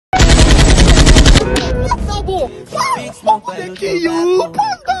ball. Thank you.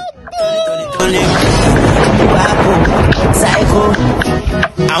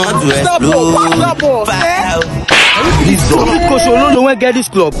 I want to explode. This coach will no get this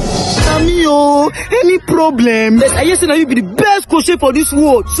club. Samio, any problem? Yes, I say you be the best coach for this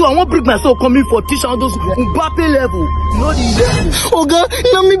world. So I want bring myself coming for teach all those Mbappe level. Not the level. Oga,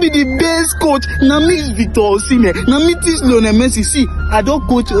 now me be the best coach. Now me is Victor Osimhen. Now me teach Lionel Messi. See, I don't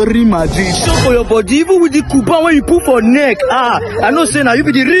coach Real Madrid. So for your body, even with the coupon when you put for neck. I know say now you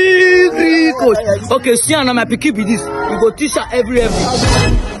be the real coach. Okay, see now my picky be this. You go teach her every.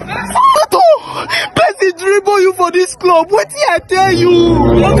 Person dribble you for this club. What did I tell you?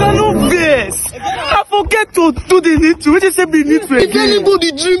 Oga, no vex. I forget to do the need to. What you say be need to? If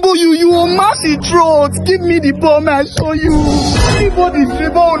anybody dribble you, you will mash it throat. Give me the ball, man. Show you. Anybody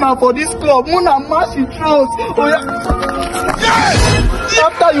dribble now for this club, wanna mash it throat. Oh, yeah. Yes!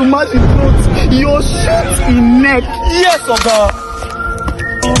 After you mash it throat, you shoot in neck. Yes, Oga.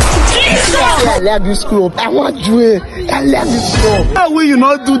 I love this club. I want to do it. I love this club. How will you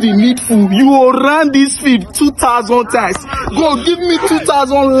not do the needful? You will run this field 2,000 times. Go, give me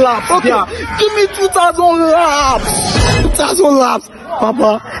 2,000 laps. Okay, yeah. Give me 2,000 laps. 2,000 laps.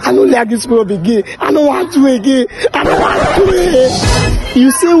 Papa, I don't like this club again. I don't want to again. I don't want to it.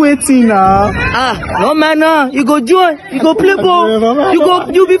 You say waiting now. No man, you go join. You go play ball.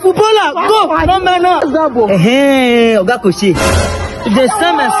 You be footballer. Go, no man. Hey, Oga Koshi. If they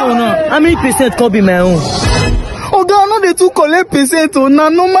send my son, how many percent can be my own? Oh, God, no, they too collect percent. Oh, now,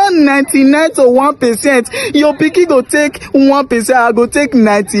 no man 99 to 1%. Your picky go take 1%. I go take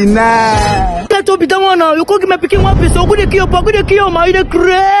 99. That will be the one now. You can't give my picky 1%. Go to kill, go to kill, my the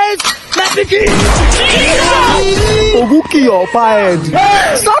craze. My picky. Oh, go kill your head.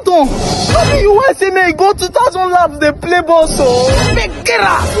 Start on. How you want to say, man, go 2,000 laps, they play ball, so. Make it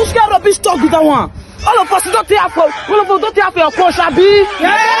up. Who's got rubbish talk with that one? All of us don't have for your coach, Abi.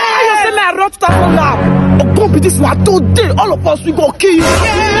 Yeah. You say me I run 2,000 laps. Oh, come be this one today. All of us we go kill you.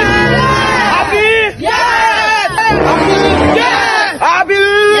 Yeah. Abi. Yeah. Abi. Yeah. Abi.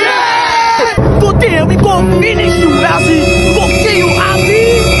 Yeah. Today we go finish you, Abi. We go kill you, Abi.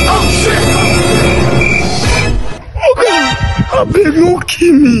 Oh shit. Okay. Abi, no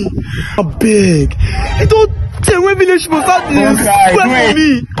kill me. Abi. You don't tell me village must have this. Wait for me.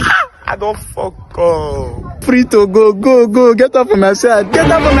 I don't fuck up. Free to go. Get off of my side. Get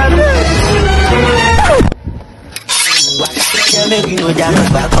off of my side.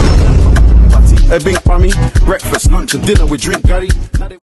 A big for me, breakfast, lunch, and dinner with drink, Gary.